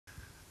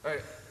All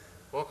right,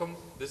 welcome.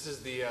 This is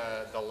the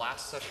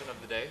last session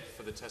of the day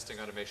for the Testing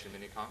Automation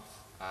MiniConf.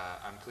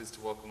 I'm pleased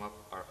to welcome up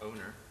our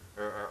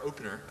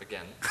opener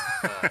again.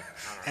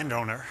 And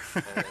owner.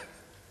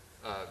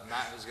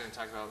 Matt is going to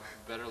talk about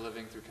better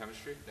living through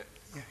chemistry,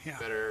 Yeah.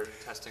 better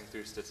testing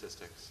through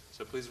statistics.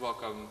 So please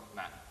welcome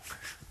Matt.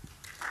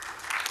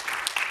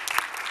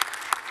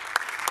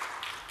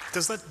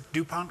 Does that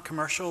DuPont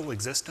commercial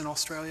exist in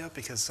Australia?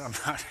 Because I'm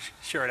not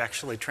sure it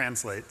actually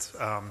translates.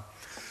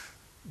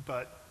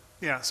 But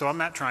yeah, so I'm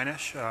Matt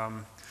Treinish.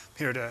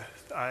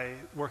 I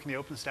work in the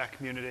OpenStack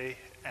community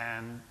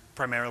and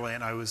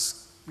I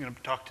was going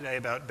to talk today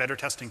about better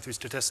testing through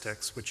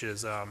statistics, which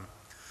is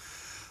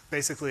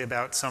basically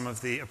about some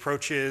of the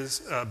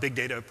approaches, big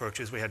data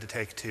approaches we had to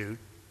take to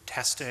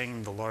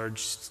testing the large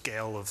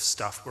scale of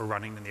stuff we're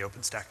running in the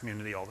OpenStack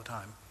community all the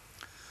time.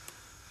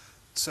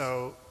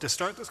 So to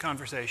start this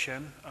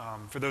conversation,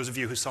 for those of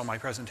you who saw my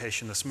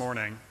presentation this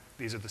morning,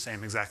 these are the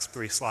same exact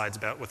 3 slides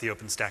about what the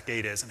OpenStack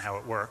Gate is and how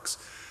it works.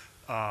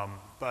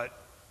 But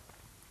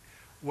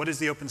what is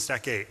the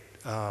OpenStack Gate?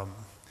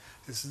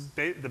 This is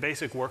the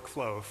basic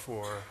workflow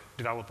for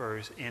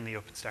developers in the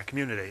OpenStack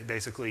community.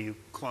 Basically, you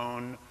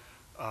clone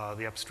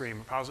the upstream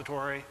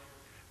repository,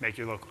 make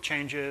your local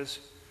changes,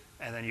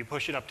 and then you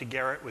push it up to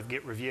Gerrit with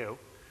git review.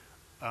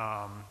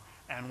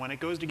 And when it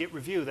goes to git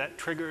review, that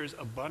triggers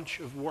a bunch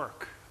of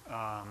work,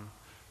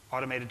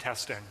 automated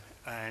testing.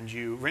 And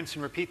you rinse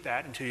and repeat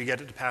that until you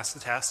get it to pass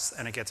the tests,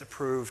 and it gets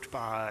approved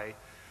by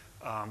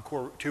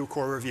 2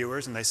 core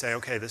reviewers, and they say,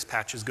 okay, this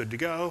patch is good to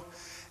go.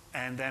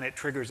 And then it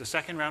triggers a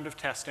second round of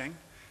testing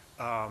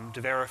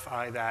to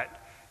verify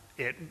that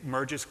it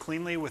merges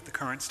cleanly with the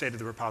current state of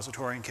the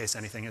repository in case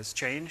anything has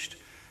changed,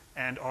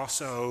 and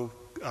also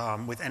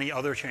with any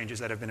other changes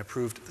that have been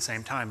approved at the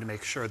same time to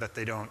make sure that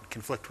they don't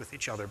conflict with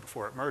each other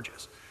before it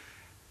merges.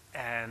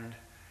 And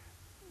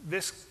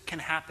this can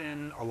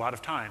happen a lot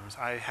of times.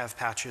 I have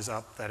patches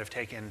up that have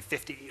taken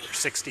 50 or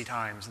 60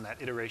 times in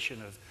that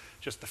iteration of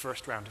just the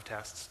first round of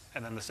tests,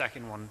 and then the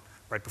second one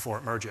right before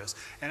it merges.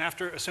 And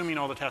after assuming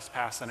all the tests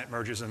pass, then it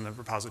merges in the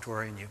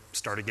repository and you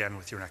start again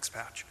with your next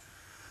patch.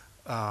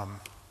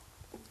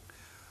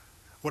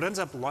 What ends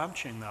up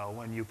launching, though,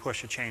 when you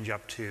push a change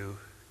up to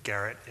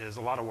Gerrit is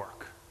a lot of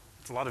work.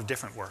 It's a lot of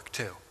different work,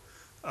 too.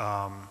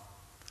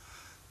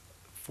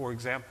 For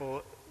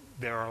example,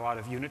 there are a lot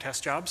of unit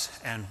test jobs,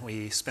 and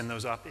we spin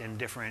those up in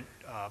different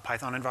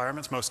Python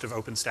environments. Most of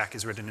OpenStack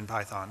is written in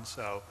Python,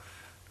 so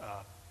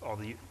all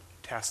the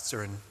tests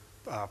are in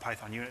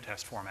Python unit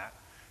test format.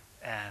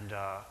 And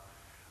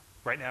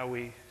right now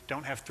we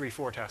don't have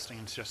 3.4 testing,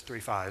 it's just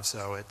 3.5,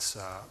 so it's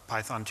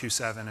Python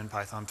 2.7 and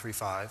Python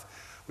 3.5.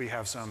 We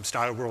have some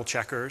style rule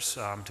checkers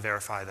to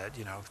verify that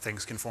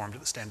things conform to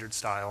the standard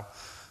style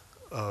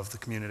of the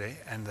community.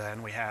 And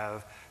then we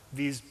have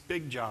these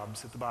big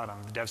jobs at the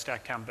bottom, the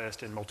DevStack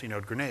Tempest and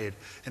Multi-Node Grenade.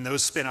 And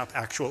those spin up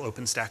actual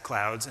OpenStack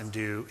clouds and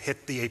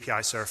hit the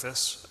API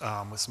surface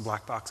with some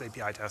black box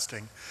API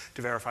testing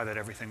to verify that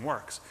everything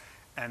works.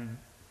 And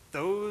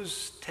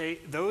those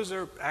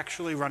are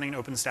actually running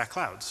OpenStack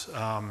clouds.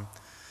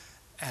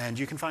 And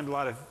you can find a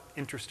lot of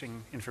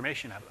interesting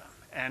information out of them.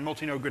 And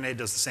Multi-Node Grenade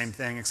does the same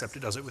thing, except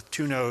it does it with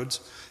 2 nodes,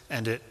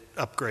 and it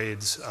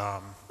upgrades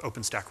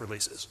OpenStack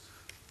releases.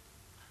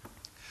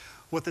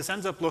 What this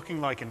ends up looking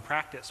like in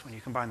practice when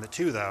you combine the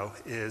 2, though,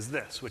 is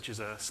this, which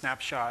is a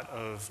snapshot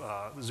of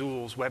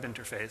Zool's web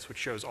interface, which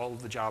shows all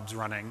of the jobs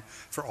running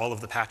for all of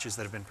the patches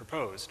that have been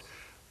proposed.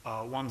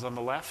 Ones on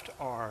the left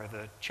are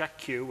the check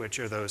queue, which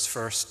are those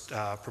first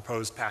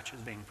proposed patches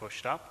being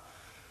pushed up.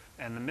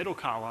 And the middle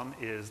column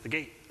is the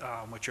gate,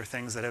 which are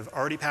things that have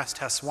already passed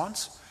tests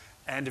once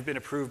and have been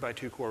approved by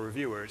 2 core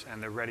reviewers,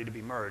 and they're ready to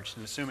be merged.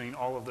 And assuming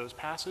all of those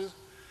passes,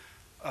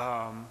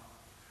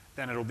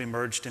 then it'll be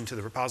merged into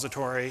the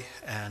repository,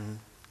 and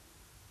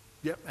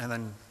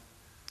then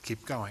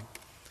keep going.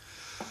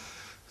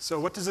 So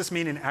what does this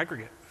mean in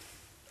aggregate?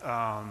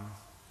 The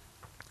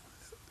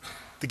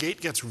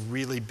gate gets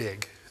really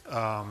big.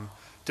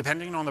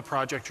 Depending on the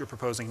project you're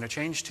proposing to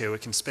change to, it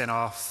can spin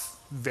off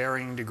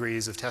varying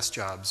degrees of test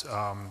jobs,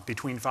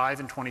 between 5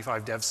 and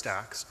 25 dev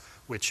stacks,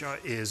 which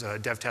is a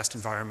dev test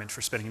environment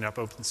for spinning up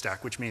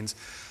OpenStack, which means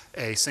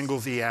a single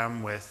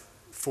VM with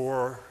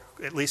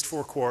at least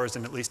 4 cores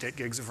and at least 8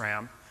 gigs of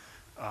RAM,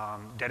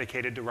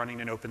 dedicated to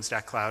running an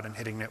OpenStack cloud and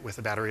hitting it with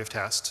a battery of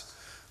tests.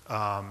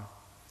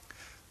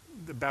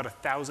 About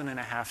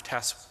 1,500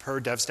 tests per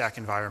DevStack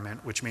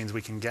environment, which means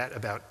we can get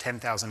about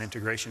 10,000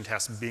 integration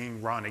tests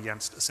being run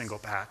against a single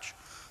patch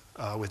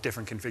with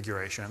different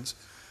configurations.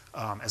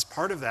 As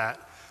part of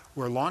that,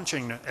 we're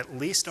launching at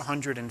least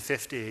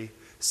 150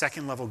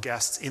 second-level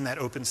guests in that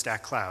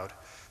OpenStack cloud.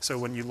 So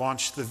when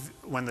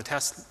the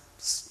test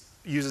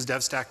uses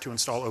DevStack to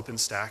install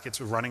OpenStack, it's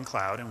a running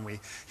cloud, and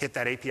we hit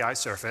that API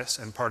surface,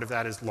 and part of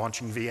that is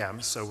launching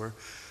VMs. So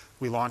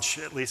we launch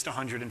at least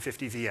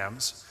 150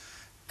 VMs.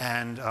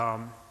 And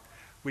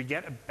we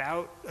get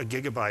about a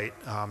gigabyte,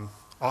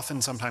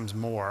 often sometimes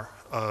more,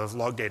 of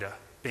log data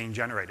being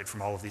generated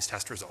from all of these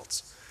test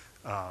results.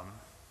 And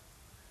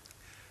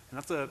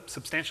that's a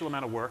substantial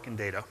amount of work and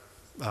data.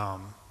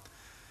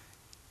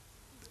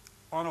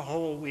 on a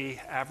whole, we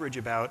average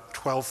about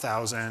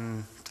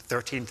 12,000 to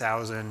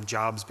 13,000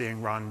 jobs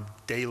being run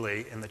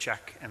daily in the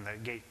check and the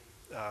gate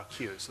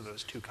queues, so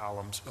those 2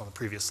 columns on the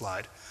previous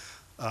slide.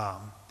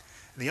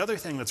 The other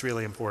thing that's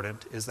really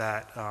important is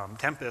that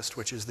Tempest,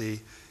 which is the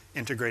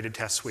integrated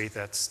test suite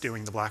that's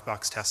doing the black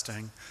box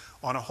testing,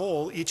 on a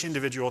whole, each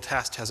individual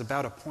test has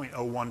about a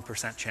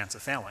 0.01% chance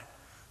of failing,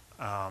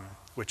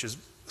 which is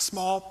a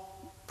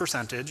small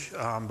percentage,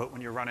 but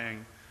when you're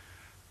running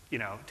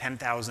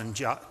 10,000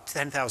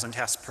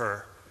 tests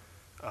per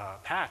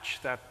patch,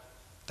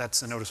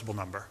 that's a noticeable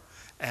number.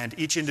 And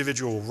each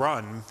individual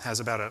run has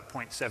about a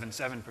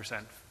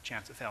 0.77%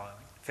 chance of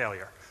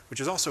failure, which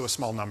is also a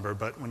small number,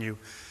 but when you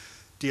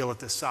deal at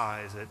this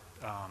size,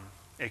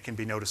 it can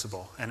be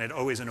noticeable. And it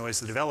always annoys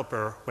the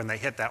developer when they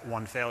hit that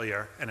one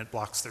failure and it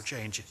blocks their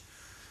change.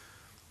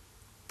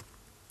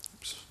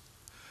 Oops.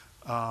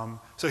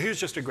 So here's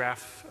just a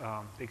graph,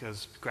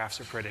 because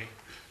graphs are pretty,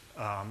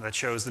 that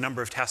shows the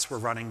number of tests we're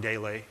running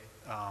daily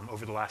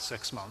over the last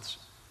 6 months.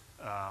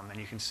 And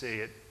you can see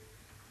it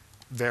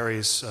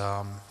varies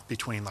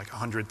between like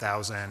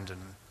 100,000 and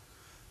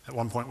at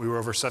one point we were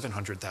over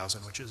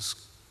 700,000, which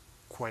is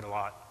quite a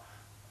lot.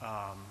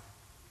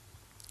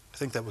 I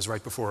think that was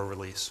right before a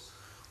release.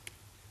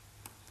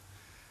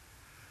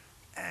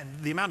 And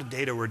the amount of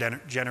data we're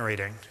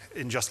generating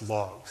in just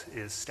logs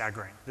is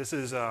staggering. This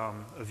is a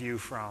view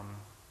from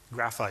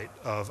Graphite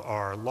of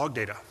our log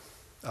data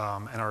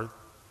and our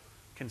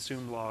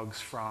consumed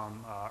logs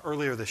from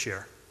earlier this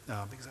year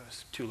because I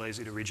was too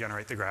lazy to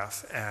regenerate the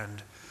graph.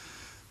 And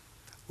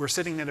we're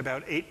sitting at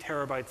about 8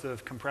 terabytes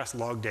of compressed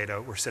log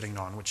data we're sitting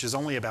on, which is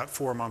only about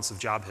 4 months of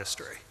job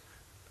history.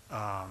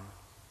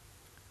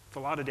 It's a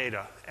lot of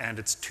data, and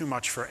it's too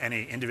much for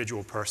any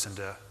individual person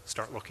to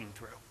start looking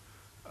through.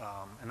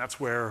 And that's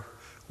where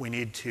we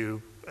need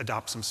to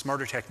adopt some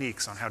smarter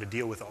techniques on how to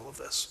deal with all of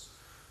this.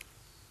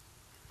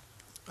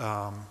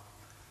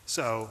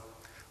 So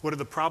what are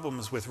the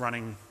problems with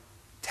running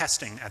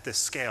testing at this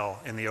scale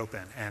in the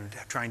open and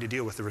trying to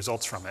deal with the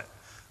results from it?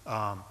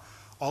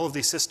 All of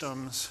these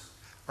systems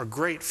are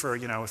great for,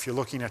 if you're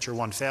looking at your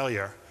one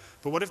failure,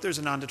 but what if there's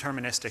a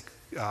non-deterministic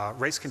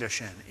race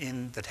condition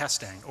in the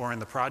testing or in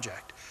the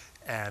project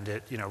and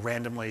it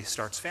randomly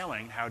starts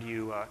failing? How do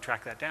you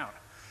track that down?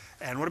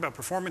 And what about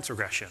performance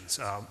regressions?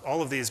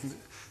 All of these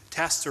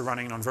tests are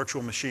running on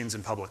virtual machines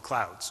in public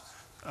clouds.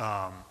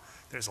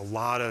 There's a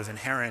lot of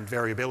inherent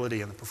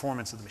variability in the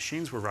performance of the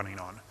machines we're running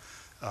on.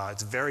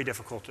 It's very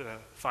difficult to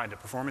find a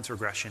performance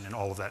regression in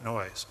all of that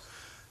noise.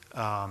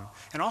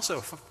 And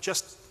also,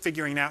 just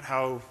figuring out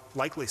how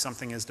likely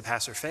something is to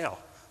pass or fail.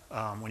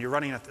 When you're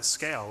running at this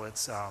scale,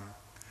 it's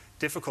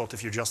difficult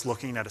if you're just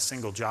looking at a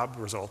single job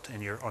result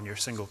on your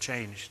single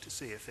change to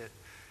see if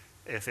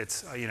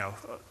it's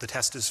the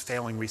test is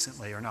failing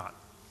recently or not.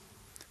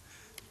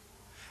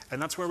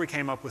 And that's where we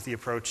came up with the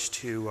approach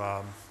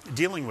to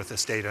dealing with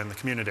this data in the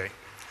community,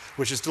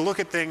 which is to look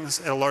at things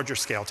at a larger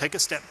scale. Take a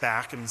step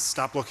back and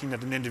stop looking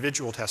at an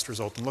individual test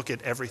result and look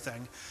at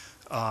everything.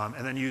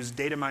 And then use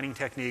data mining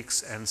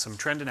techniques and some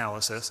trend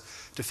analysis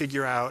to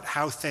figure out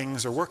how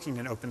things are working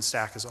in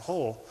OpenStack as a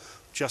whole,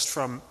 just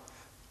from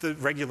the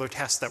regular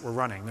tests that we're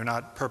running. They're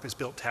not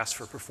purpose-built tests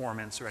for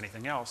performance or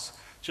anything else,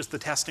 just the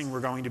testing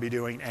we're going to be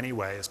doing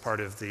anyway as part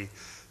of the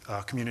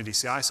community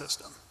CI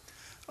system.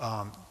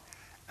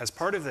 As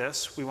part of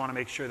this, we want to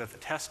make sure that the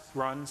test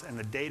runs and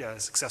the data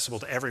is accessible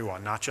to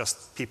everyone, not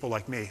just people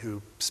like me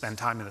who spend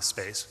time in this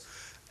space,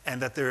 and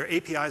that there are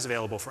APIs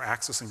available for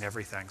accessing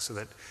everything so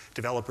that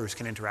developers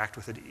can interact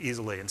with it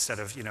easily instead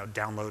of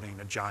downloading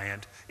a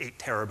giant 8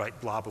 terabyte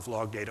blob of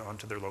log data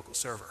onto their local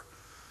server.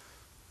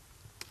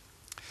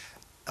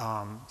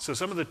 So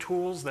some of the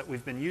tools that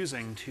we've been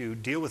using to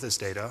deal with this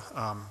data,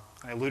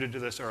 I alluded to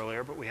this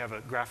earlier, but we have a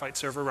Graphite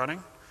server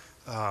running.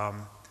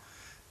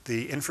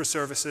 The infra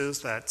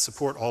services that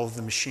support all of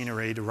the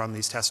machinery to run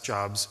these test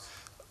jobs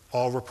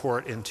all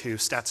report into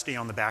statsd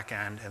on the back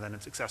end, and then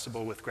it's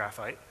accessible with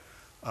Graphite.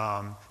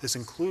 This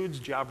includes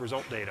job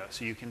result data,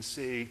 so you can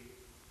see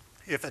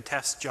if a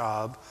test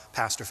job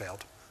passed or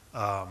failed.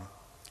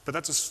 But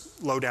that's as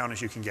low down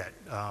as you can get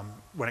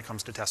when it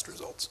comes to test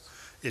results.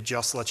 It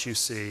just lets you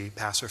see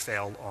pass or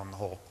fail on the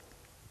whole.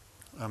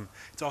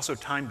 It's also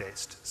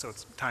time-based, so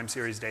it's time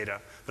series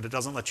data, but it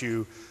doesn't let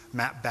you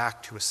map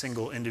back to a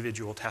single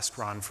individual test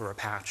run for a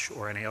patch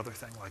or any other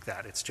thing like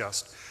that. It's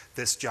just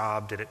this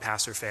job, did it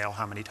pass or fail,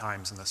 how many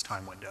times in this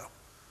time window?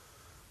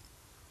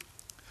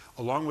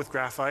 Along with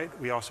Graphite,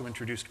 we also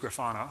introduced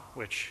Grafana,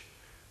 which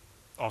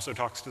also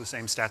talks to the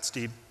same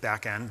statsd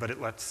backend, but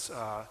it lets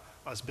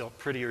us build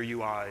prettier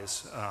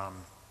UIs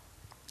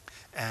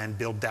and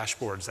build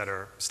dashboards that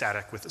are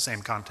static with the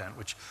same content,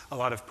 which a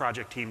lot of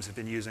project teams have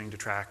been using to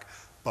track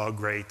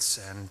bug rates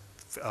and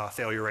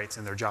failure rates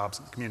in their jobs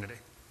in the community.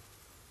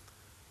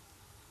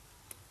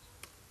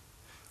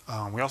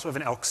 We also have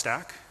an Elk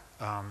stack,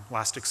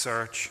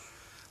 Elasticsearch,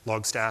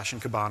 Logstash,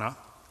 and Kibana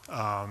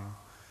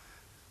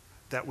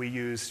that we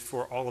use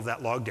for all of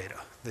that log data.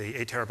 The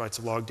 8 terabytes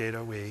of log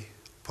data, we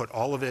put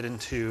all of it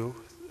into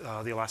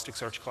the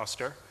Elasticsearch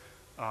cluster.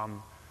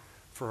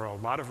 for a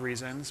lot of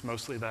reasons,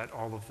 mostly that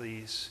all of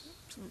these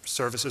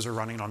services are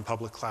running on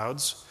public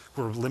clouds.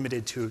 We're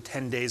limited to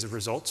 10 days of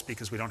results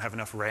because we don't have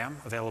enough RAM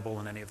available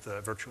in any of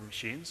the virtual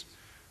machines.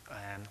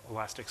 And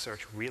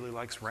Elasticsearch really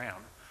likes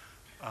RAM.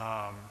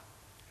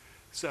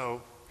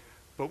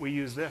 But we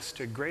use this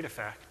to great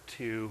effect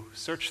to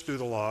search through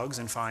the logs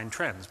and find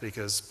trends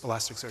because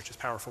Elasticsearch is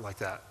powerful like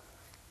that.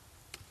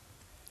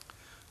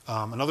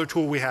 Another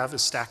tool we have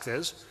is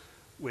StackViz,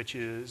 which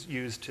is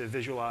used to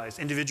visualize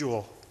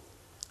individual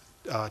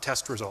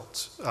test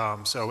results.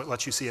 So it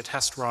lets you see a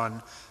test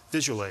run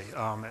visually.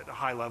 At a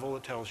high level,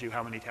 it tells you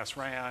how many tests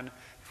ran,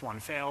 if one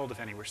failed, if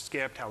any were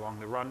skipped, how long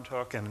the run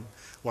took, and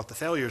what the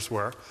failures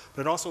were.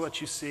 But it also lets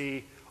you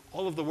see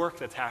all of the work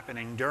that's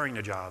happening during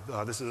the job.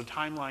 This is a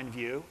timeline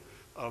view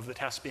of the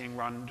tests being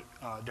run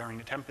during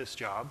the Tempest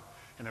job.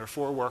 And there are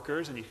 4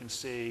 workers, and you can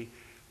see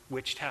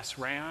which tests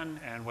ran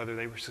and whether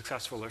they were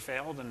successful or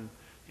failed. And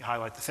you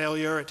highlight the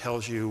failure, it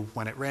tells you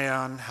when it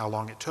ran, how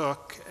long it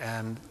took,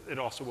 and it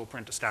also will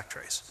print a stack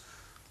trace.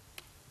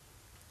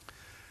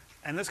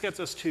 And this gets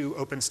us to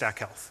OpenStack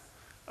Health.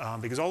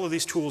 Because all of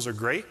these tools are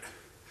great,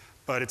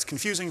 but it's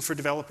confusing for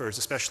developers,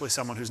 especially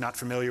someone who's not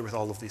familiar with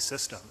all of these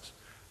systems.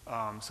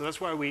 So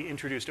that's why we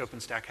introduced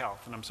OpenStack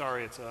Health. And I'm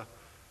sorry, it's a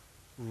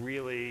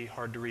really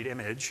hard to read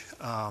image.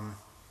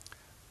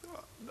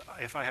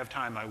 If I have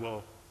time, I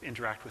will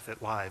interact with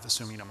it live,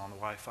 assuming I'm on the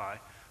Wi-Fi.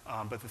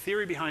 But the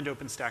theory behind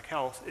OpenStack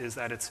Health is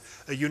that it's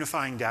a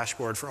unifying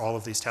dashboard for all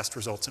of these test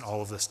results and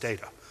all of this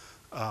data.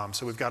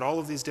 So we've got all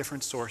of these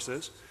different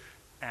sources,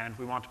 and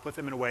we want to put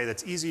them in a way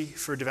that's easy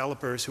for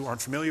developers who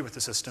aren't familiar with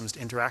the systems to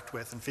interact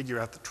with and figure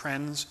out the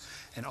trends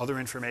and other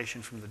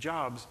information from the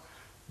jobs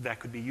that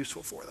could be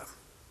useful for them.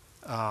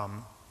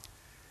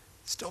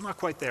 Still not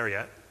quite there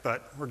yet,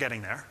 but we're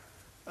getting there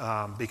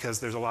because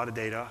there's a lot of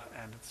data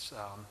and it's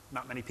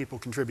not many people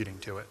contributing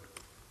to it.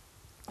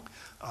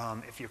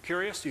 If you're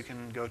curious, you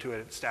can go to it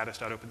at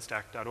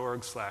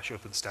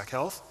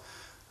status.openstack.org/OpenStackHealth.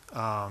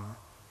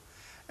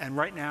 And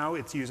right now,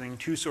 it's using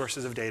 2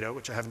 sources of data,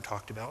 which I haven't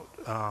talked about,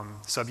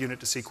 subunit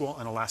to SQL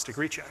and elastic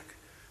recheck.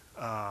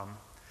 And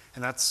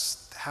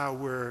that's how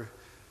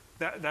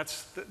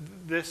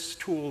this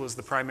tool is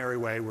the primary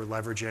way we're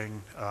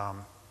leveraging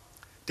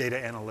data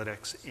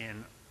analytics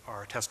in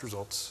our test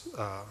results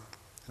in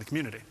the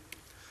community.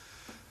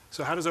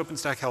 So how does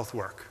OpenStack Health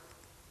work?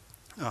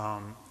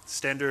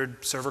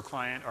 Standard server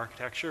client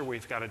architecture,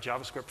 we've got a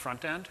JavaScript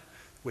front end,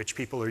 which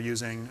people are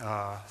using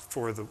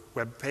for the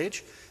web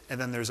page. And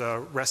then there's a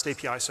REST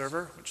API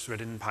server, which is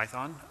written in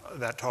Python,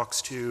 that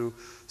talks to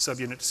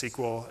subunit to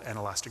SQL and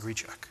elastic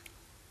recheck.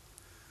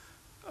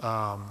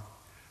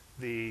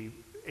 The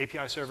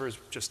API server is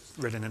just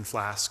written in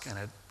Flask, and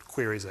it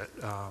queries it.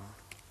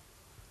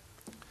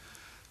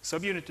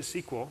 Subunit to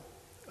SQL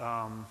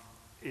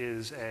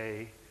is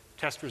a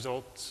test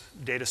results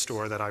data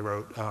store that I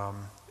wrote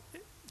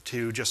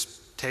to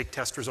just take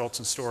test results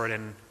and store it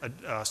in a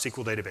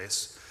SQL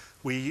database.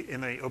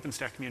 In the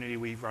OpenStack community,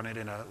 we run it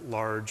in a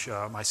large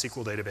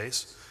MySQL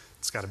database.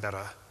 It's got about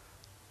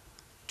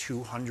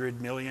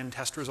 200 million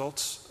test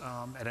results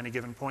at any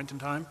given point in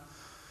time.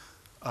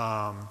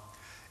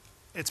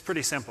 It's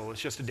pretty simple.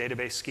 It's just a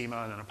database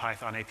schema and a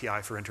Python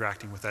API for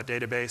interacting with that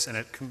database, and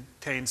it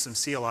contains some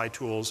CLI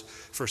tools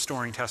for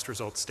storing test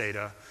results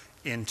data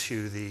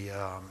into the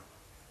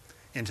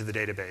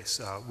database.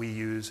 We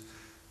use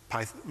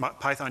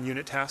Python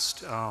unit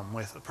test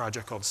with a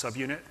project called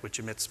Subunit, which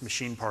emits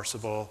machine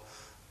parsable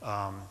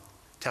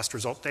test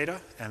result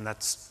data, and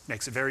that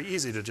makes it very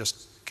easy to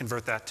just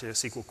convert that to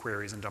SQL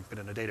queries and dump it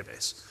in a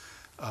database.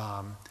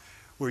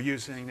 We're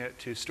using it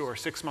to store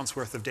 6 months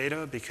worth of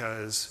data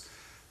because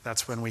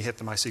that's when we hit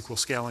the MySQL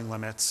scaling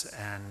limits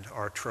and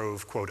our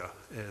Trove quota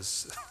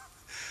is,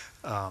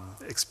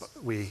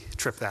 we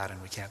trip that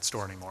and we can't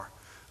store anymore.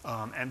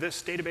 And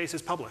this database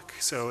is public,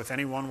 so if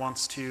anyone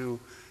wants to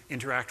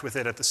interact with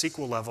it at the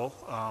SQL level,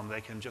 they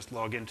can just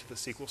log into the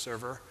SQL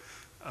server.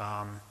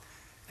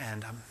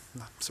 And I'm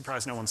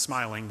surprised no one's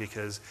smiling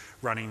because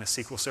running a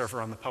SQL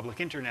server on the public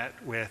internet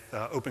with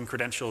open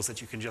credentials that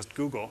you can just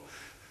Google,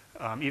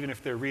 even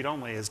if they're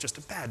read-only, is just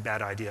a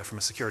bad idea from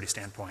a security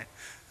standpoint.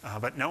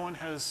 But no one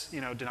has,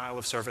 denial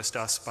of serviced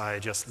us by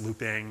just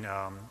looping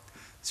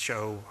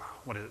show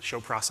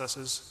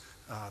processes.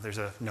 There's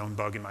a known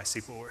bug in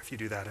MySQL where if you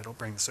do that, it'll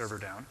bring the server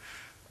down.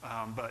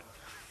 But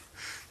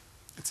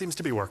it seems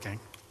to be working.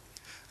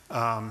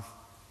 The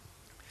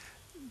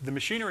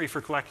machinery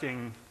for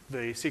collecting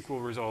the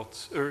SQL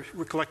results, or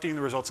collecting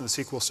the results in the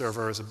SQL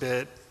server is a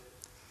bit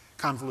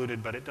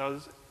convoluted, but it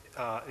does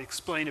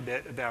explain a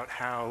bit about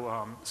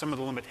how some of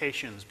the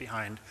limitations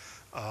behind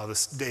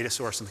this data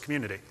source in the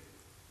community.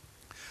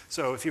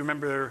 So if you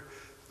remember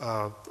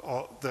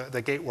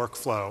the Gate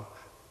workflow,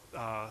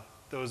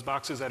 those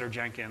boxes that are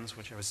Jenkins,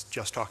 which I was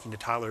just talking to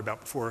Tyler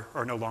about before,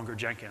 are no longer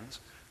Jenkins.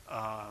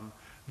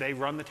 They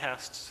run the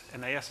tests,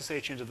 and they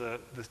SSH into the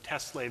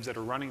test slaves that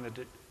are running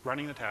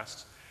the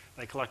tests.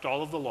 They collect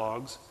all of the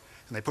logs,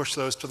 and they push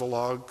those to the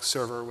log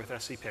server with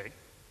SCP.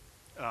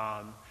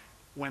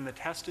 When the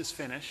test is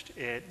finished,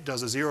 it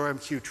does a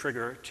 0MQ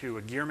trigger to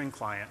a Gearman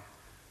client,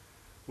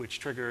 which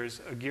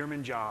triggers a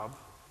Gearman job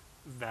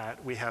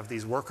that we have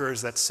these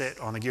workers that sit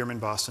on the Gearman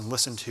bus and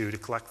listen to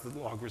collect the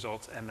log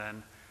results and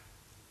then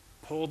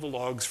pull the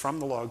logs from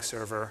the log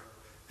server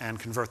and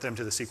convert them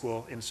to the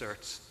SQL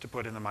inserts to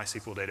put in the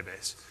MySQL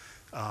database.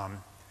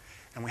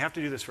 And we have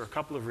to do this for a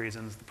couple of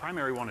reasons. The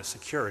primary one is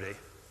security.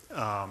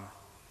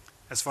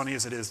 As funny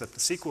as it is that the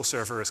SQL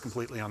server is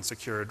completely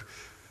unsecured,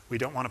 we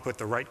don't want to put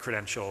the right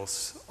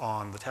credentials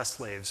on the test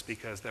slaves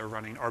because they're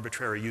running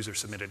arbitrary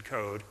user-submitted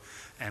code,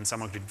 and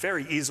someone could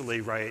very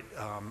easily write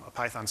a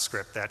Python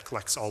script that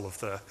collects all of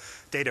the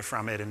data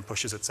from it and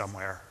pushes it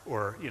somewhere,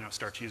 or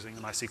starts using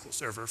the MySQL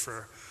server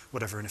for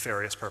whatever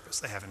nefarious purpose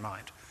they have in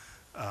mind.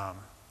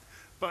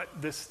 But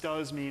this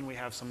does mean we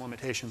have some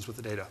limitations with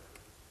the data.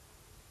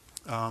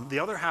 The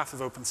other half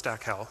of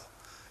OpenStack Health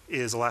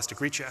is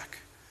Elastic Recheck.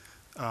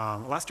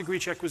 Elastic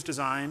Recheck was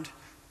designed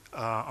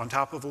on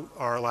top of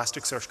our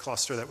Elasticsearch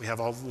cluster that we have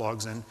all the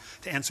logs in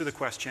to answer the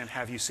question,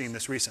 have you seen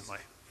this recently?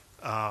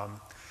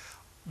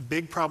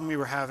 Big problem we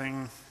were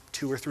having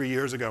 2 or 3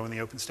 years ago in the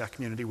OpenStack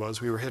community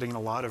was we were hitting a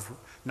lot of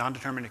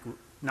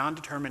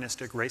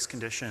non-deterministic race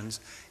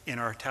conditions in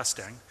our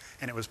testing,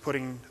 and it was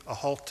putting a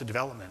halt to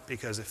development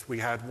because if we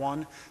had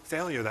one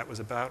failure that was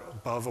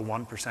above a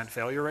 1%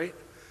 failure rate,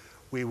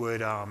 we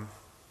would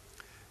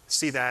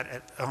see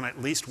that on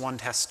at least one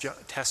test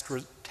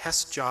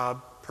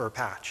job per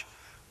patch,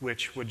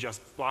 which would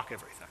just block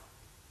everything.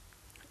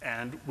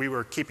 And we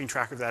were keeping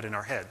track of that in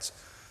our heads.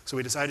 So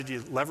we decided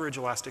to leverage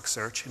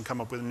Elasticsearch and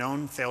come up with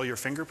known failure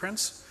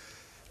fingerprints,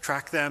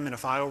 track them in a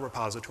file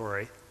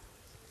repository,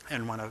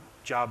 and when a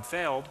job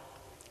failed,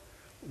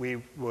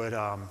 we would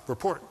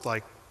report,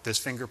 like, this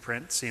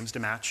fingerprint seems to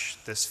match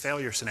this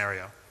failure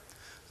scenario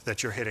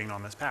that you're hitting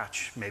on this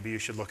patch. Maybe you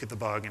should look at the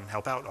bug and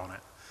help out on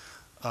it.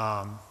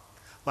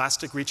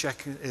 Elastic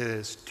Recheck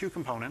is 2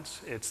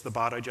 components. It's the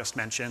bot I just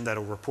mentioned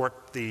that'll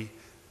report the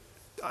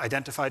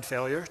identified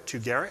failure to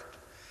Garrett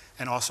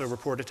and also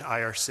report it to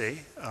IRC,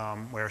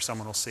 where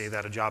someone will see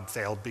that a job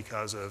failed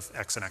because of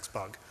X and X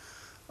bug.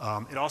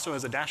 It also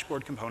has a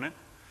dashboard component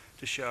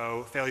to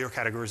show failure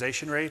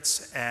categorization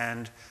rates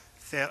and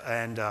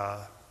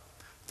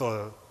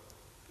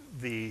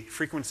the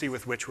frequency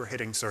with which we're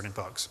hitting certain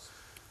bugs,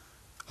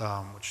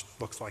 which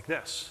looks like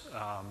this.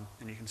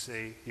 And you can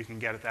see, you can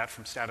get at that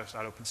from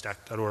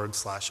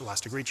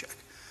status.openstack.org/elasticrecheck.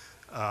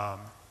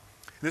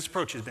 This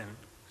approach has been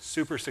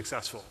super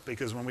successful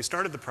because when we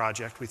started the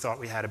project, we thought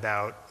we had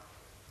about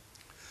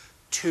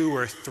 2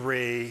 or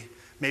 3,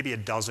 maybe a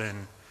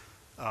dozen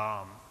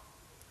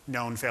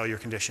known failure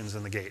conditions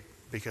in the gate,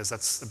 because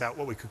that's about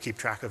what we could keep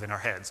track of in our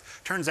heads.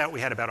 Turns out we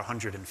had about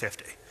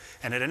 150.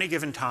 And at any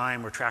given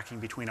time, we're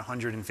tracking between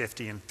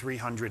 150 and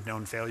 300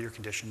 known failure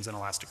conditions in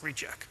Elastic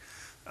Recheck.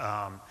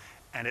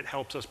 And it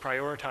helps us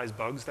prioritize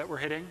bugs that we're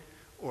hitting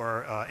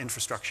or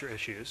infrastructure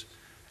issues.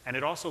 And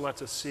it also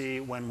lets us see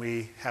when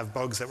we have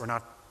bugs that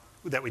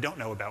we don't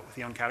know about with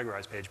the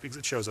uncategorized page, because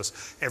it shows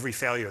us every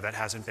failure that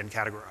hasn't been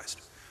categorized.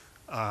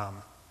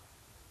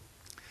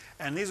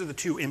 And these are the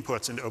 2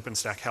 inputs into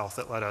OpenStack Health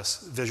that let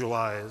us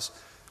visualize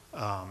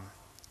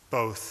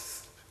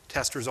both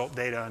test result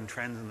data and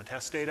trends in the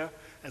test data,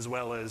 as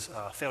well as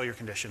failure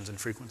conditions and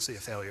frequency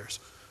of failures.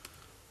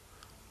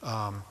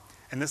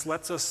 And this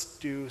lets us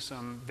do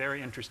some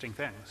very interesting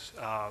things.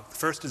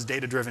 First is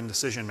data-driven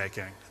decision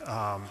making.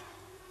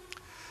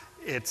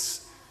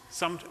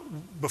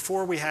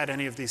 Before we had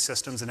any of these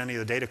systems and any of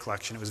the data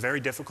collection, it was very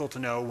difficult to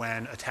know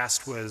when a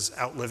test was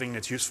outliving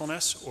its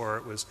usefulness or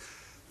it was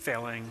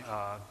failing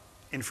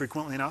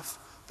infrequently enough.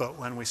 But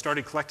when we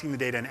started collecting the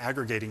data and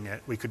aggregating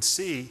it, we could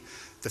see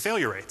the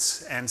failure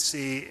rates and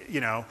see,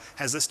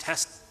 has this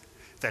test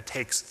that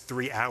takes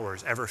 3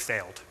 hours ever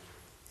failed?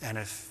 And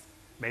if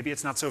maybe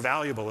it's not so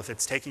valuable if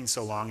it's taking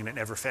so long and it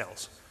never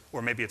fails.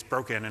 Or maybe it's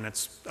broken and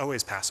it's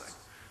always passing.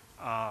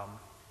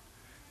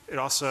 It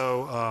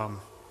also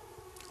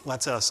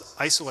lets us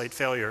isolate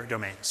failure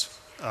domains.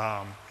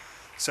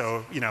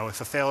 So,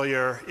 if a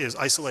failure is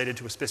isolated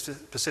to a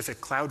specific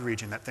cloud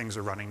region that things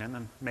are running in,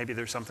 then maybe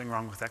there's something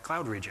wrong with that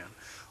cloud region.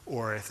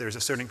 Or if there's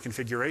a certain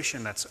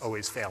configuration that's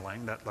always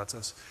failing, that lets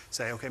us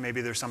say, okay,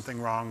 maybe there's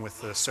something wrong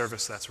with the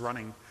service that's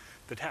running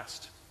the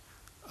test.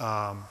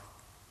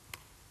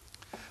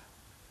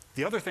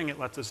 The other thing it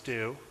lets us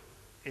do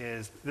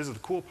is, this is the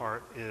cool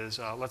part, is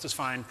lets us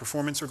find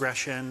performance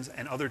regressions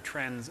and other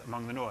trends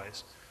among the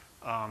noise.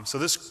 So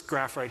this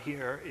graph right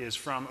here is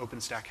from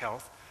OpenStack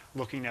Health,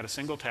 looking at a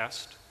single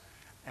test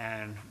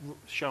and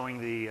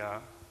showing the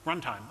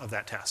runtime of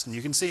that test. And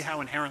you can see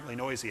how inherently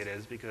noisy it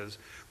is because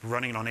we're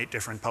running it on 8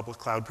 different public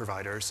cloud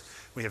providers.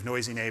 We have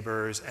noisy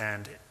neighbors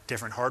and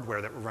different hardware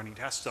that we're running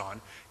tests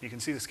on. You can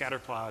see the scatter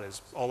plot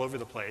is all over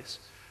the place.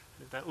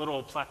 That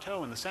little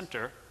plateau in the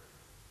center,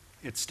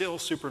 it's still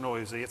super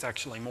noisy. It's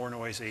actually more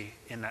noisy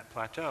in that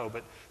plateau,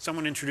 but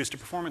someone introduced a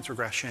performance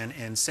regression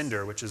in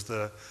Cinder, which is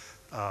the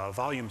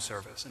volume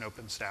service in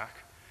OpenStack,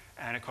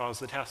 and it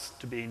caused the test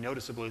to be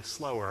noticeably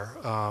slower.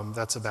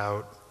 That's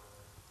about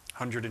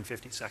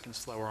 150 seconds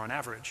slower on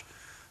average.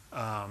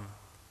 And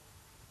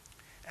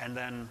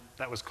then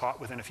that was caught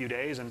within a few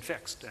days and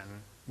fixed, and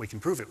we can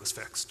prove it was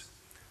fixed.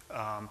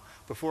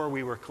 Before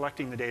we were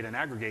collecting the data and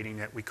aggregating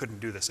it, we couldn't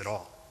do this at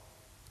all.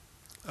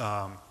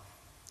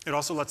 It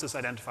also lets us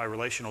identify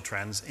relational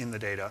trends in the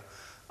data,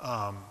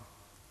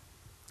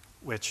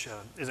 which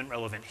isn't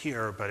relevant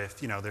here, but if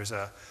there's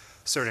a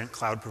certain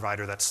cloud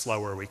provider that's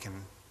slower, we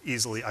can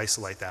easily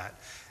isolate that.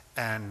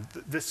 And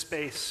this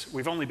space,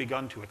 we've only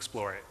begun to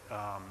explore it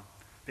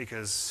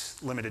because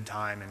limited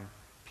time and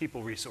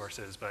people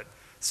resources, but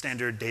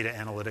standard data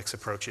analytics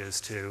approaches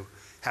to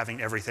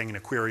having everything in a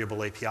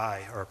queryable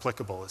API are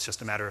applicable. It's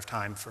just a matter of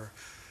time for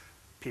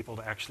people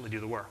to actually do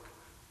the work.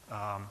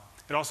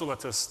 It also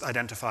lets us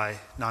identify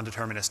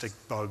non-deterministic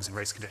bugs and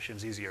race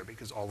conditions easier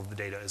because all of the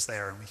data is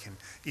there and we can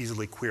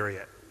easily query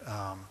it.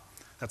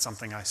 That's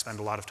something I spend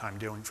a lot of time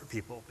doing for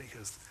people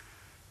because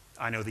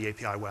I know the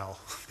API well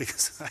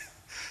because I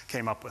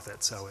came up with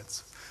it, so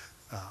it's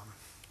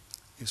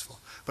useful.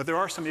 But there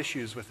are some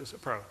issues with this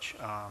approach.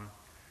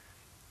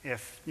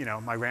 If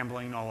my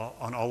rambling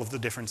on all of the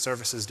different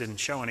services didn't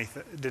show,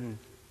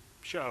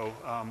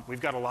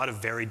 we've got a lot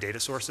of varied data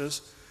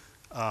sources,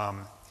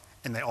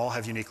 and they all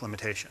have unique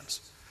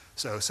limitations.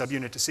 So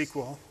subunit to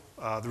SQL,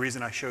 the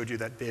reason I showed you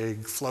that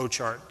big flow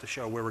chart to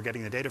show where we're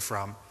getting the data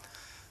from,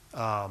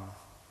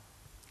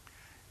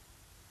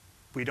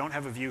 we don't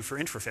have a view for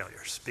infra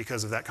failures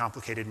because of that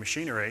complicated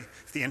machinery.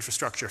 If the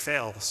infrastructure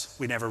fails,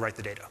 we never write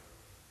the data.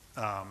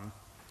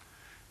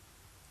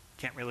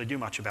 Can't really do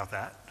much about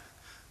that.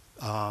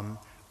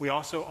 We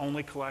also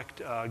only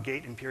collect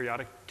gate and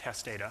periodic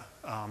test data.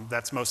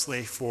 That's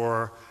mostly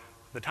for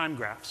the time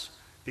graphs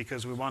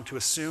because we want to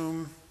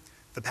assume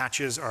the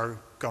patches are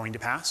going to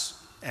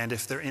pass. And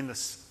if they're in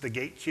the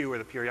gate queue or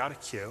the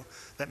periodic queue,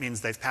 that means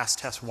they've passed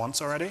tests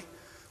once already,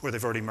 or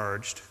they've already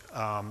merged,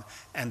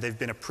 and they've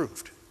been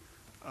approved.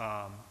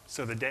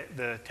 So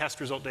the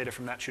test result data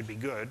from that should be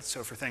good.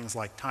 So for things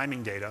like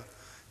timing data,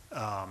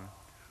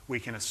 we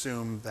can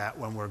assume that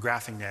when we're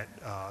graphing it,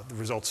 the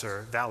results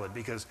are valid.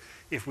 Because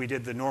if we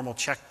did the normal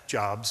check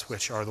jobs,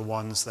 which are the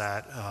ones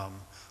that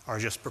are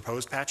just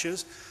proposed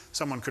patches,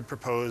 someone could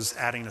propose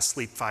adding a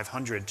sleep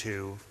 500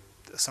 to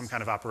some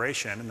kind of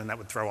operation, and then that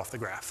would throw off the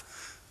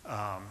graph.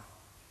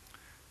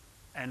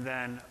 And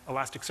then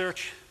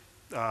Elasticsearch,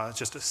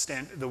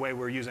 just the way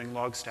we're using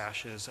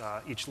Logstash is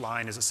each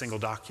line is a single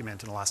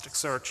document in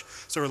Elasticsearch,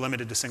 so we're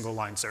limited to single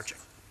line searching.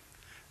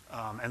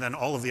 And then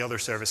all of the other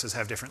services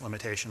have different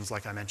limitations.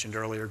 Like I mentioned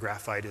earlier,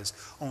 Graphite is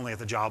only at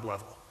the job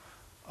level.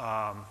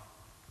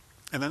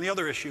 And then the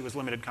other issue is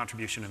limited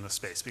contribution in the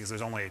space because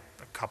there's only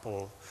a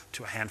couple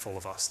to a handful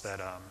of us that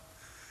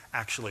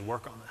actually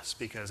work on this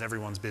because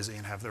everyone's busy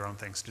and have their own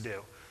things to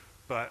do.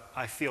 But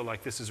I feel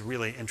like this is a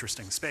really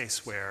interesting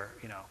space where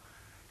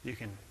you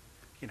can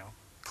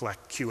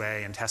collect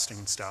QA and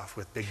testing stuff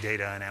with big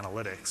data and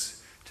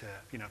analytics to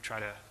try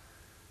to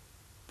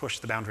push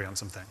the boundary on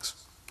some things.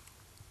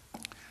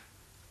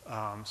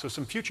 So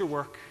some future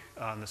work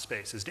in the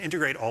space is to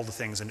integrate all the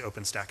things into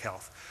OpenStack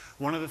Health.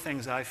 One of the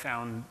things I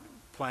found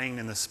playing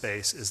in this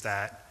space is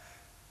that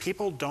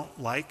people don't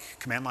like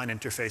command line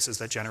interfaces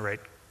that generate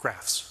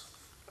graphs.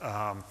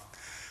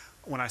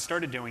 When I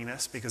started doing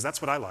this, because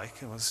that's what I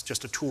like, it was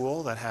just a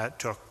tool that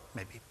took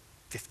maybe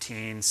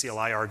 15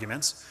 CLI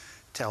arguments,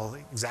 tell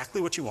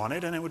exactly what you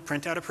wanted, and it would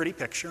print out a pretty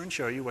picture and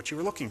show you what you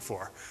were looking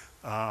for.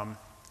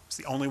 It's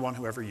the only one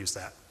who ever used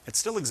that. It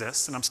still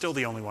exists, and I'm still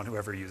the only one who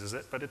ever uses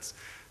it, but it's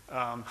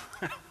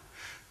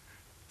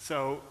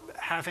so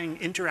having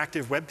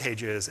interactive web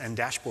pages and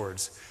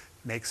dashboards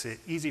makes it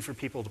easy for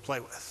people to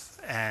play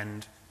with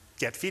and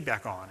get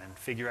feedback on and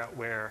figure out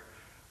where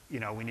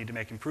we need to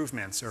make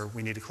improvements or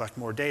we need to collect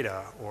more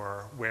data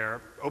or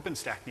where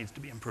OpenStack needs to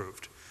be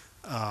improved.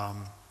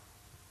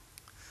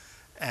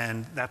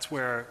 And that's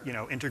where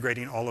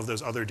integrating all of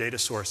those other data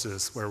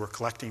sources where we're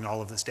collecting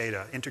all of this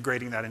data,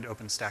 integrating that into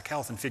OpenStack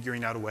Health and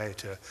figuring out a way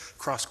to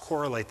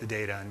cross-correlate the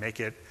data and make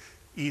it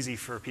easy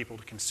for people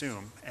to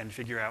consume and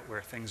figure out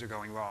where things are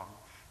going wrong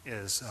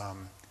is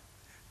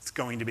it's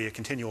going to be a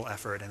continual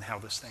effort in how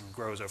this thing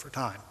grows over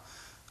time.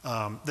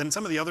 Then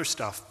some of the other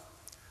stuff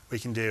we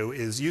can do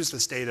is use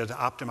this data to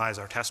optimize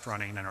our test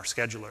running and our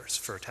schedulers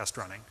for test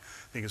running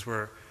because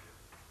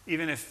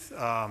even if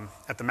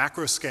at the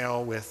macro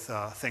scale with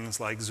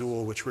things like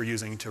Zool, which we're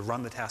using to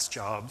run the test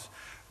jobs,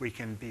 we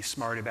can be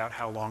smart about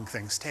how long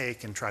things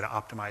take and try to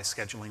optimize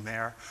scheduling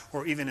there.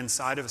 Or even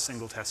inside of a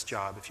single test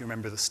job, if you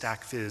remember the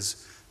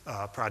StackViz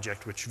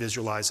project, which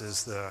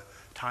visualizes the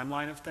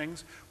timeline of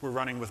things, we're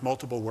running with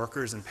multiple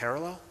workers in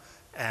parallel,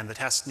 and the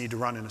tests need to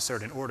run in a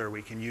certain order.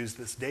 We can use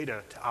this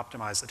data to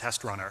optimize the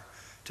test runner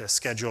to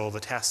schedule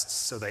the tests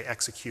so they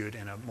execute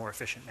in a more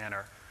efficient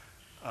manner.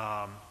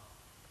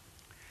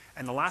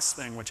 And the last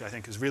thing, which I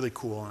think is really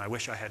cool, and I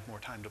wish I had more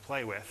time to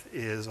play with,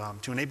 is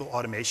to enable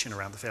automation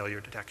around the failure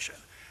detection.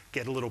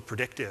 Get a little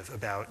predictive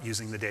about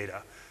using the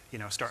data.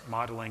 Start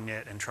modeling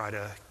it and try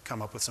to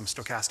come up with some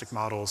stochastic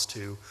models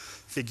to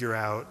figure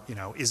out,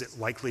 is it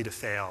likely to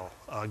fail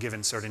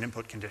given certain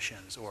input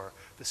conditions or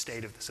the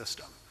state of the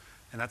system.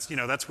 And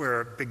that's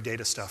where big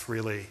data stuff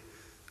really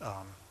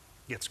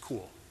gets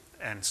cool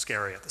and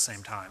scary at the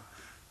same time.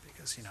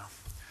 Because,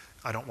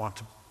 I don't want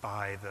to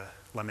buy the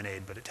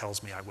lemonade, but it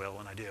tells me I will,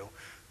 and I do.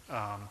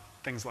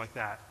 Things like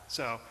that.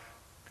 So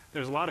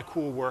there's a lot of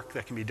cool work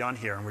that can be done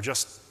here, and we're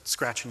just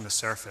scratching the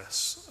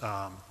surface.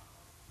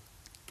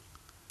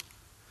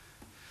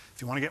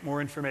 If you want to get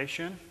more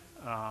information,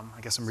 I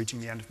guess I'm reaching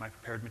the end of my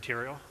prepared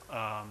material.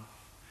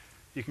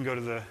 You can go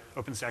to the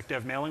OpenStack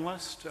dev mailing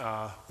list.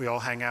 We all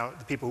hang out,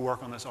 the people who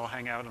work on this all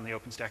hang out on the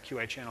OpenStack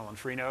QA channel on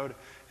Freenode,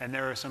 and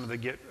there are some of the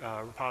Git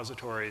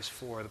repositories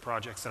for the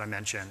projects that I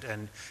mentioned.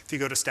 And if you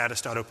go to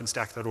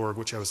status.openstack.org,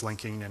 which I was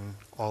linking in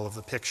all of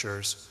the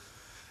pictures,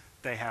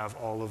 they have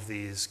all of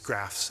these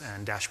graphs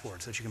and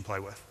dashboards that you can play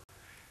with.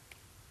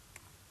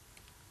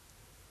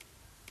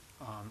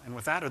 And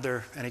with that, are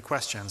there any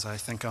questions? I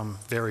think I'm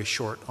very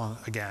short on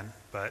again,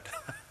 but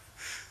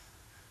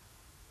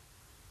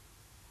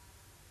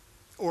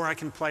or I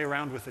can play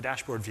around with the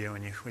dashboard view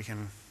and we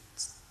can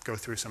go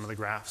through some of the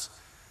graphs.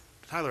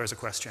 Tyler has a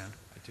question.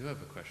 I do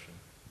have a question.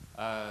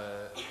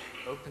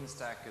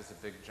 OpenStack is a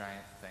big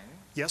giant thing.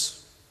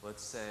 Yes?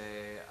 Let's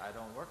say I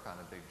don't work on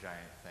a big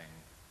giant thing.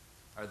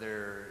 Are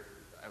there,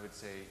 I would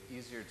say,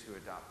 easier to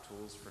adopt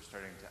tools for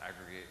starting to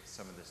aggregate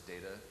some of this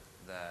data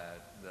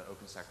that the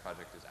OpenStack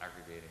project is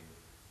aggregating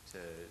to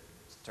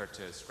start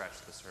to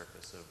scratch the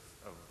surface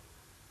of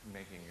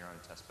making your own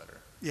test better?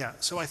 Yeah,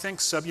 so I think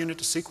subunit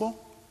to SQL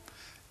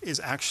is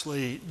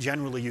actually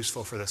generally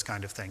useful for this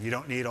kind of thing. You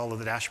don't need all of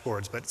the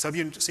dashboards, but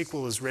subunit to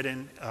SQL is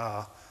written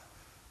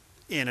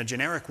in a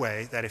generic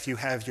way that if you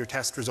have your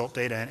test result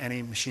data in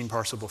any machine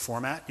parsable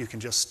format, you can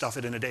just stuff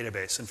it in a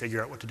database and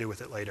figure out what to do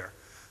with it later.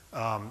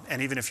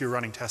 And even if you're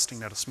running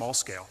testing at a small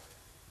scale,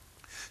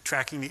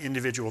 tracking the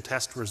individual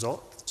test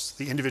results,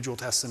 the individual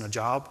tests in a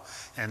job,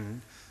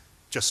 and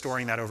just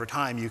storing that over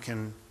time, you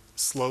can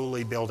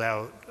slowly build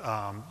out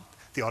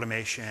the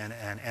automation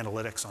and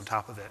analytics on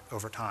top of it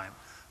over time.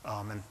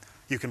 And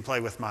you can play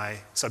with my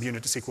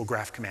subunit to SQL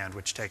graph command,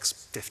 which takes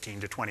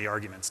 15 to 20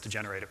 arguments to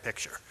generate a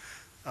picture.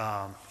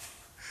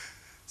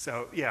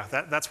 So yeah,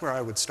 that's where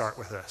I would start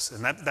with this.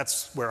 And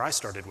that's where I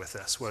started with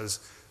this, was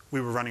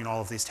we were running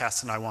all of these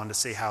tests, and I wanted to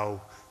see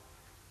how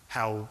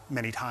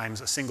many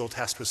times a single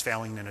test was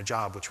failing in a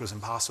job, which was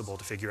impossible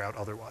to figure out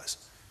otherwise.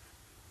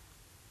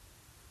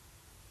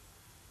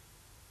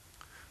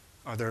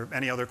 Are there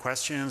any other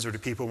questions, or do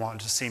people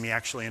want to see me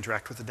actually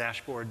interact with the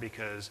dashboard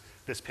because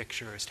this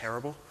picture is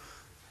terrible?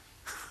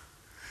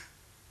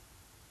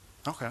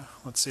 Okay,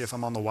 let's see if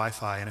I'm on the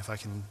Wi-Fi and if I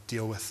can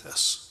deal with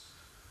this.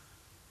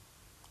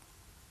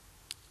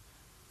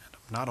 And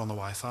I'm not on the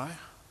Wi-Fi,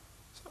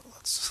 so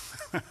let's...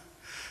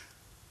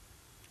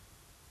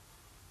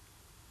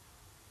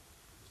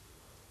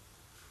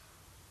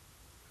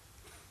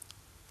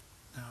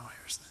 Now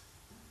here's the...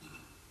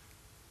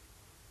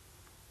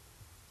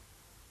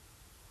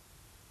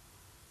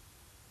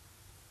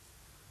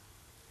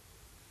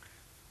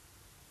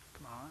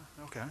 Come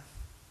on, okay.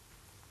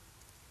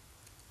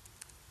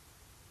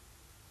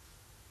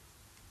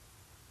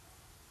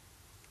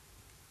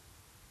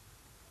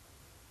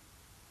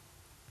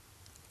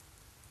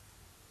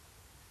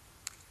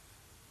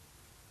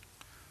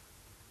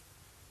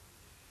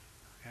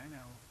 Okay,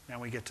 now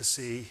we get to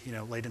see,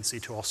 latency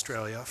to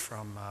Australia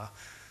from a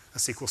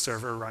SQL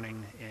server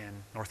running in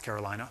North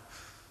Carolina.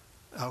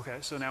 Okay,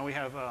 so now we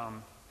have,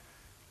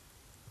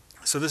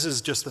 so this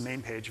is just the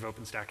main page of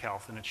OpenStack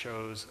Health, and it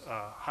shows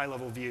a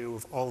high-level view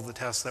of all of the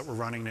tests that we're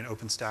running in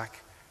OpenStack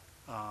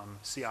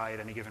CI at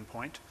any given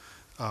point.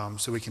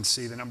 So we can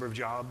see the number of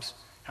jobs,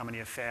 how many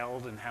have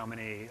failed, and how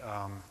many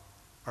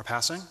are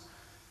passing.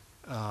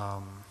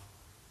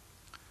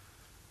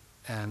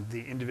 And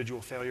the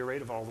individual failure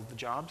rate of all of the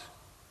jobs.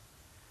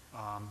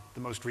 The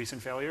most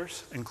recent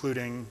failures,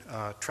 including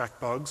track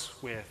bugs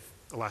with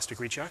elastic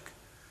recheck,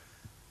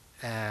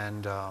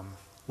 and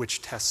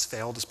which tests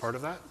failed as part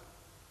of that.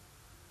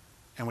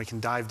 And we can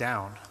dive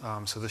down.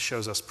 So this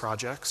shows us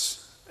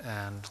projects,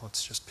 and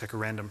let's just pick a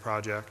random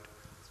project.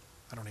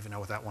 I don't even know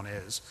what that one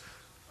is.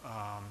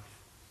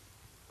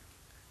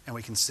 And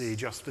we can see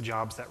just the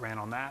jobs that ran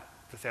on that,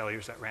 the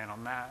failures that ran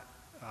on that,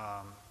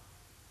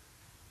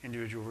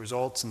 individual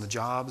results in the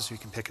jobs. You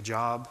can pick a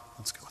job.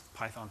 Let's go with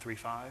Python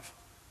 3.5.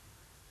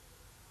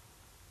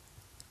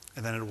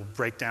 And then it will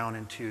break down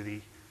into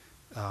the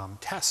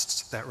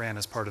tests that ran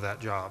as part of that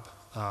job.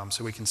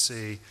 So we can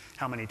see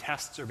how many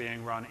tests are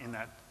being run in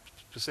that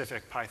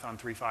specific Python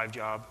 3.5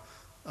 job,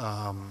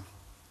 a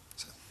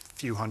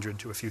few hundred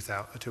to a few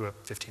thousand to a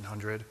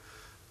 1,500.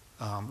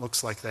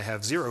 Looks like they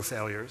have 0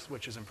 failures,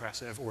 which is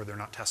impressive, or they're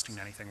not testing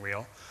anything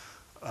real.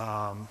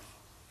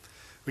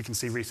 We can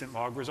see recent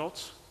log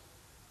results.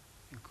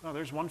 Oh,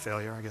 there's one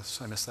failure. I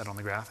guess I missed that on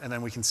the graph. And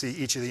then we can see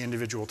each of the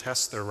individual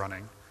tests they're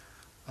running.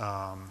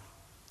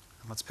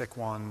 Let's pick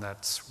one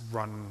that's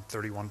run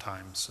 31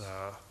 times,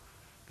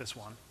 this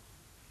one.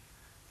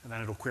 And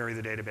then it'll query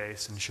the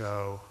database and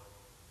show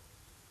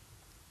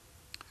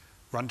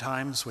run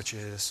times, which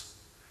is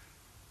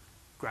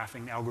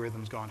graphing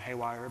algorithms gone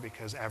haywire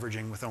because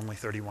averaging with only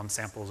 31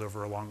 samples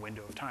over a long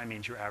window of time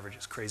means your average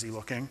is crazy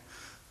looking.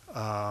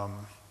 We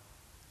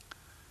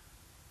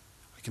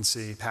can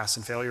see pass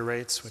and failure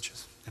rates, which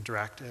is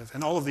interactive.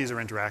 And all of these are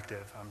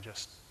interactive. I'm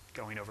just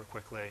going over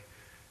quickly.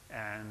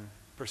 And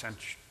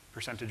percentage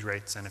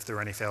rates, and if there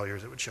are any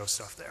failures, it would show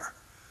stuff there.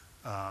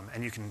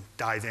 And you can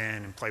dive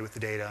in and play with the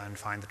data and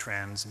find the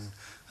trends and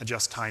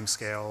adjust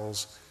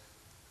timescales,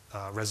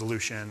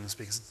 resolutions,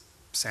 because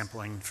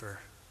sampling for,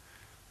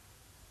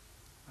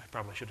 I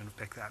probably shouldn't have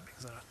picked that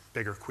because of a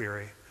bigger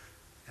query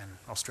and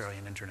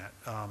Australian internet.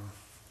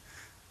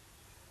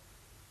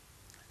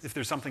 If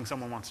there's something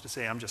someone wants to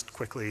say, I'm just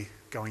quickly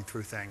going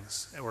through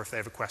things, or if they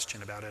have a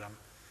question about it,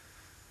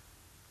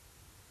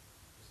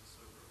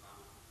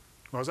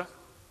 What was that?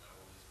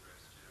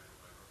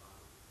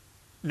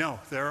 No,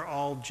 they're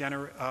all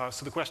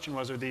so the question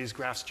was, are these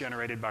graphs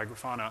generated by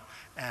Grafana?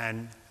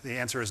 And the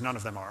answer is none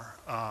of them are.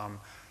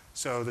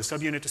 So the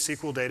subunit to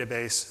SQL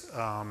database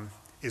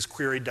is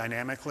queried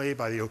dynamically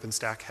by the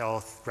OpenStack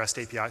Health REST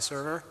API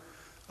server.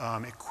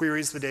 It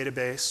queries the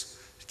database,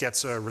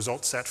 gets a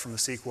result set from the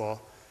SQL,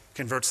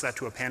 converts that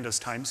to a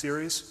pandas time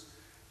series,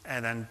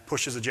 and then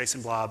pushes a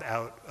JSON blob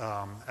out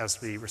as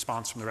the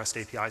response from the REST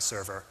API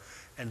server.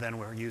 And then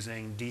we're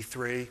using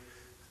D3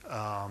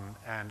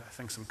 and I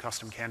think some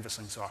custom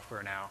canvassing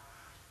software now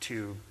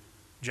to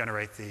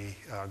generate the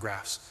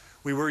graphs.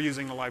 We were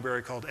using a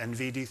library called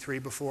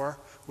NVD3 before,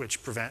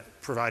 which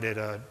provided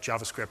a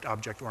JavaScript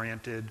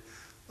object-oriented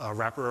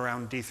wrapper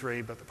around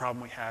D3, but the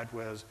problem we had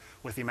was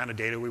with the amount of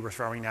data we were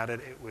throwing at it,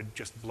 it would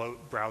just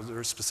bloat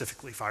browsers,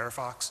 specifically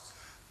Firefox,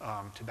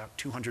 to about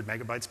 200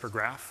 megabytes per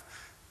graph,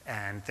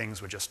 and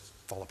things would just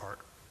fall apart.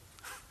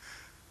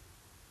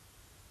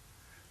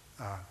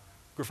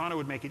 Grafana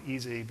would make it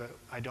easy, but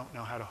I don't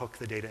know how to hook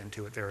the data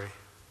into it very,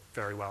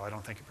 very well. I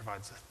don't think it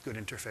provides a good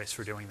interface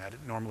for doing that. It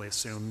normally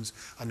assumes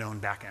a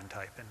known backend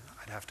type, and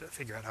I'd have to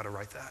figure out how to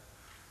write that.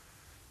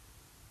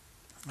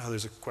 Oh,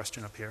 there's a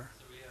question up here.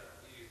 So we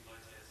use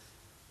PyTest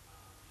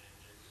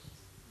and Jenkins.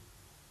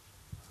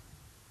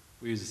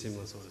 We use a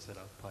similar sort of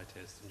setup,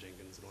 PyTest and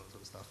Jenkins and all that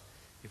sort of stuff.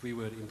 If we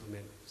were to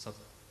implement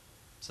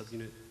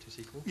subunit to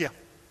SQL, yeah,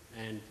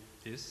 and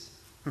this,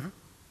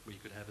 we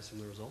could have a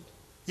similar result?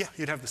 Yeah,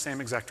 you'd have the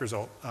same exact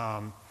result.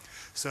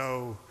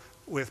 So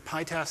with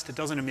PyTest, it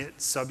doesn't emit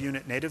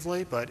subunit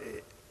natively, but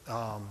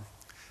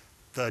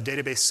the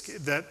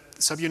database, that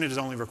subunit is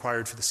only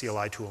required for the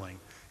CLI tooling.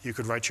 You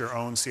could write your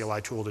own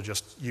CLI tool to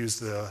just use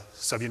the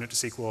subunit to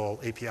SQL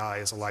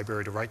API as a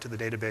library to write to the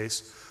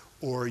database,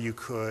 or you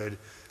could,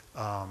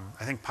 I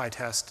think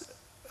PyTest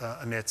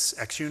emits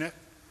XUnit,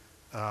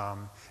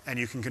 and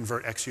you can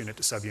convert XUnit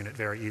to subunit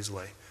very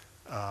easily.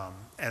 And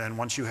then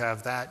once you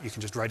have that, you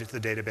can just write it to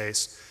the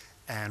database.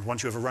 And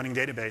once you have a running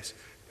database,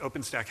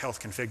 OpenStack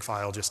Health config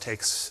file just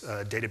takes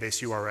a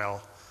database URL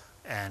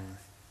and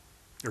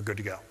you're good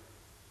to go.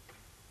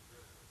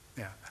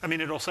 Yeah, I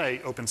mean, it'll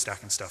say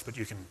OpenStack and stuff, but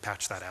you can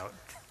patch that out.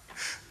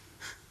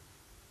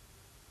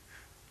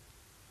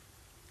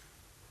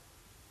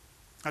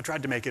 I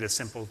tried to make it as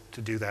simple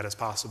to do that as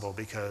possible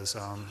because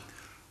I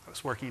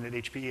was working at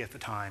HPE at the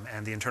time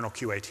and the internal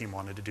QA team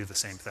wanted to do the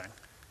same thing.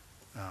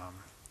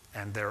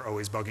 And they're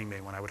always bugging me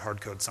when I would hard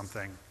code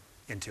something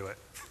into it.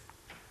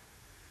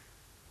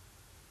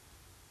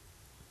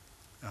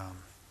 Are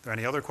there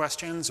any other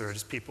questions, or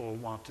does people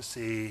want to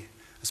see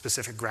a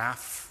specific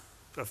graph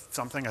of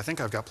something? I think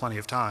I've got plenty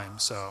of time,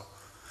 so.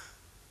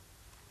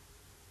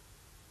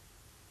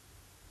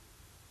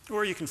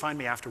 Or you can find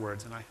me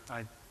afterwards, and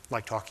I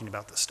like talking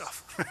about this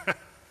stuff.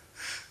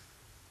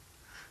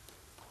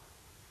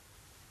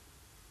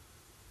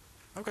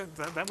 Okay,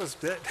 that was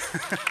it.